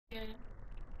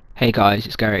Hey guys,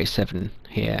 it's Gary87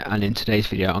 here, and in today's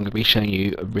video I'm going to be showing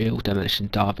you a real demolition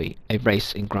derby, a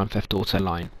race in Grand Theft Auto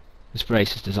Line. This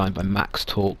race is designed by Max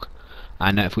Talk,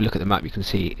 and if we look at the map you can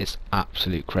see it's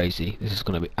absolute crazy. This is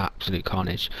going to be absolute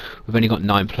carnage. We've only got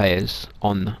 9 players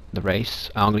on the race.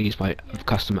 I'm going to use my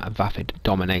custom Vapid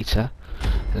Dominator,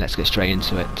 and let's get straight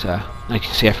into it. You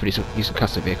can see everybody's using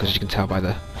custom vehicles, as you can tell by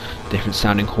the different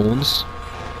sounding horns.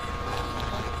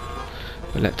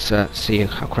 But let's see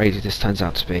how crazy this turns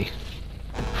out to be.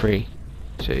 3,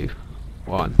 2,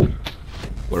 1.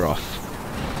 We're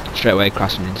off. Straight away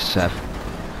crashing into Sev.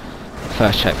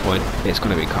 First checkpoint, it's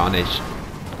going to be carnage.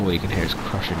 All you can hear is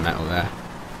crushing metal there.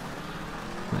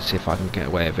 Let's see if I can get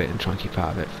away with it and try and keep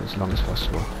out of it for as long as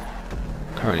possible.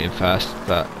 Currently in first,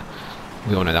 but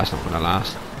we all know that's not going to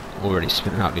last. Already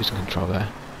spinning out, losing control there.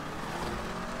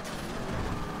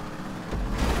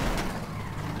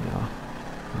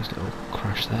 Nice little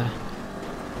crash there.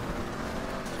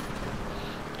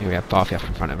 Here we have Barfiaf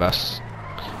in front of us,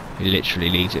 who literally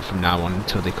leads it from now on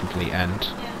until the complete end.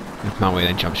 And Malway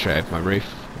then jumps straight over my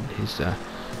roof in his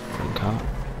green car.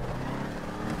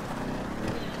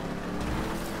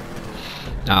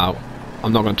 Now,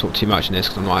 I'm not going to talk too much in this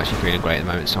because I'm not actually feeling great at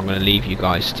the moment, so I'm going to leave you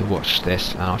guys to watch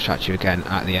this, and I'll chat to you again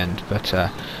at the end. But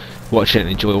watch it and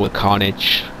enjoy all the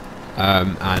carnage.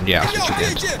 And yeah, I'll see you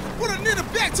at the end.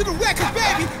 Back to the record,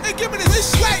 baby, and give me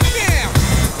this right now.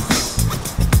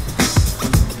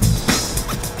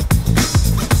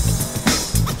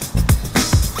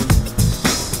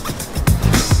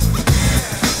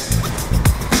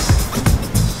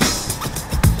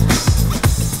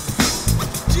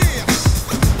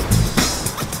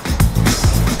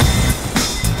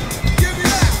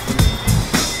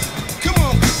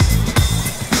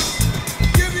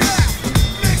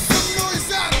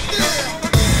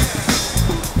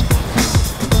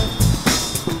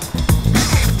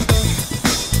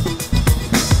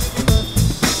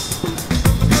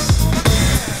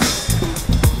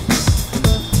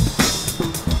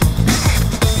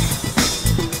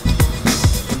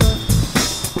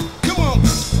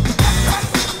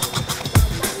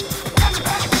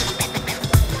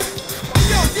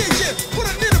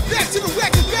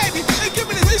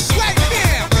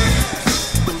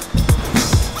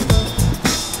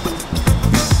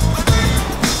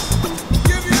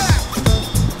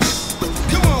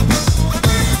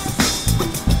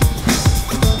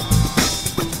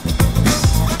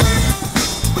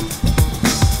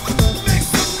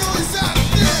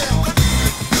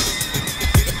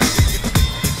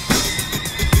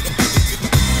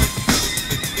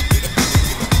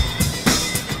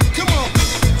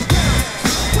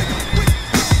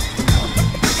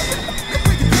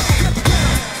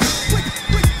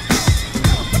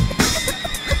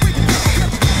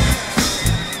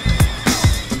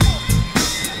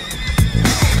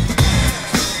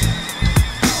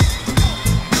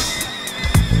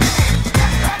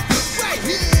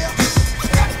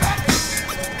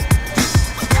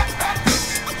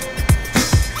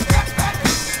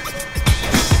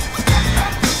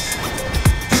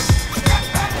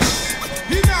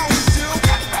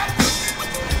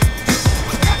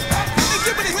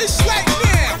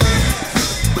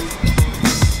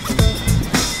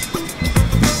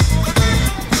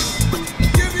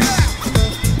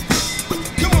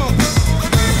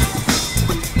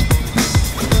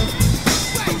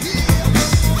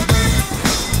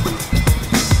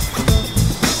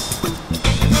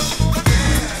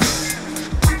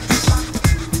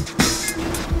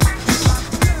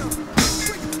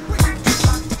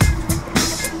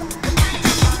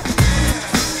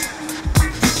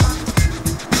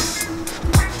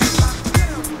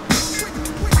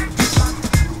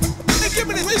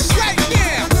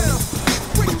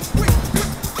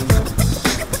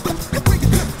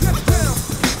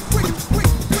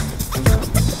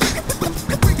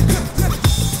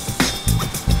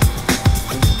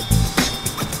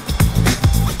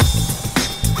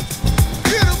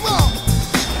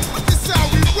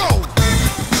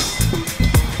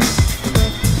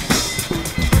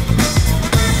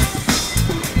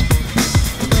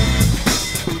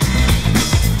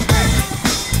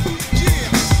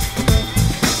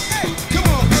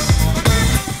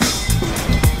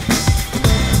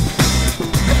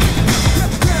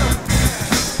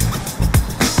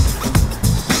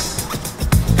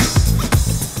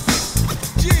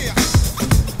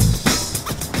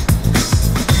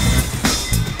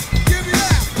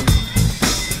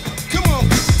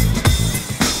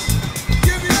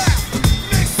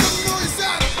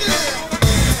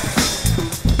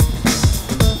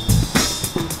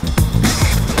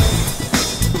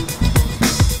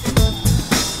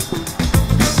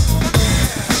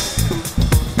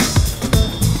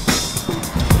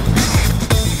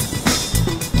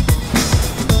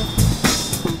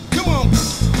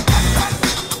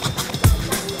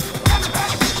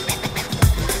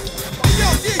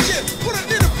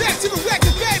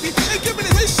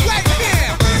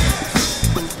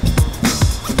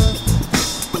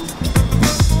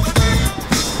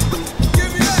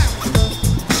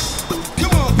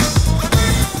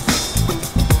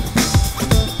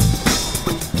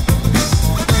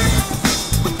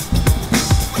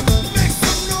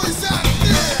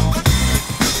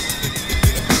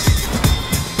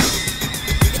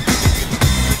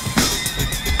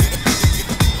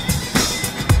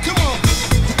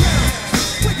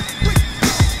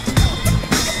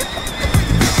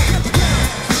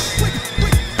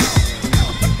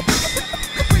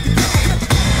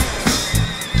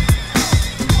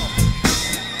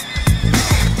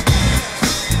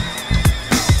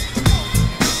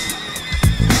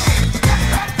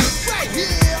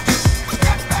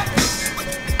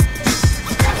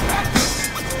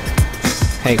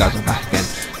 Hey guys, I'm back again.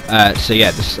 So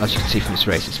yeah, this, as you can see from this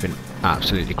race, it's been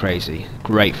absolutely crazy.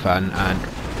 Great fun, and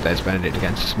there's Benedict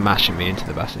again smashing me into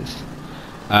the buses.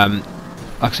 Like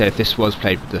I said, if this was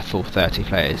played with the full 30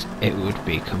 players, it would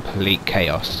be complete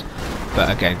chaos.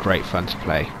 But again, great fun to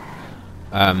play.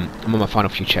 I'm on my final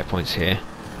few checkpoints here.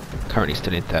 Currently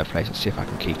still in 3rd place. Let's see if I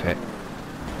can keep it.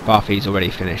 Barfi's already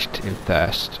finished in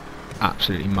first,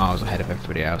 absolutely miles ahead of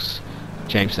everybody else.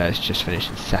 James there has just finished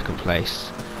in 2nd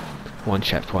place. 1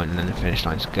 checkpoint and then the finish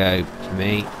line to go for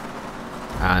me,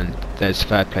 and there's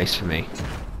 3rd place for me.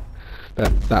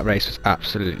 But that race was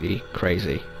absolutely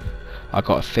crazy. I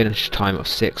got a finish time of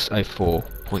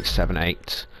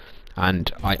 6:04.78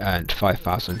 and I earned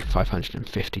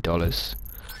 $5,550,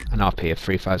 an RP of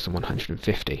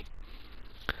 3,150.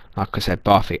 Like I said,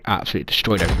 Barfi absolutely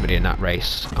destroyed everybody in that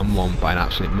race and won by an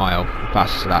absolute mile. The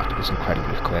fastest lap is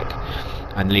incredibly quick.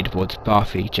 And leaderboards: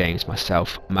 Barfi, James,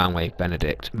 myself, Manway,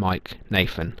 Benedict, Mike,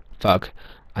 Nathan, Thug,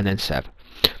 and then Seb.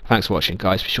 Thanks for watching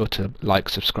guys, be sure to like,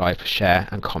 subscribe, share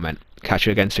and comment. Catch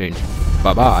you again soon.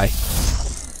 Bye bye.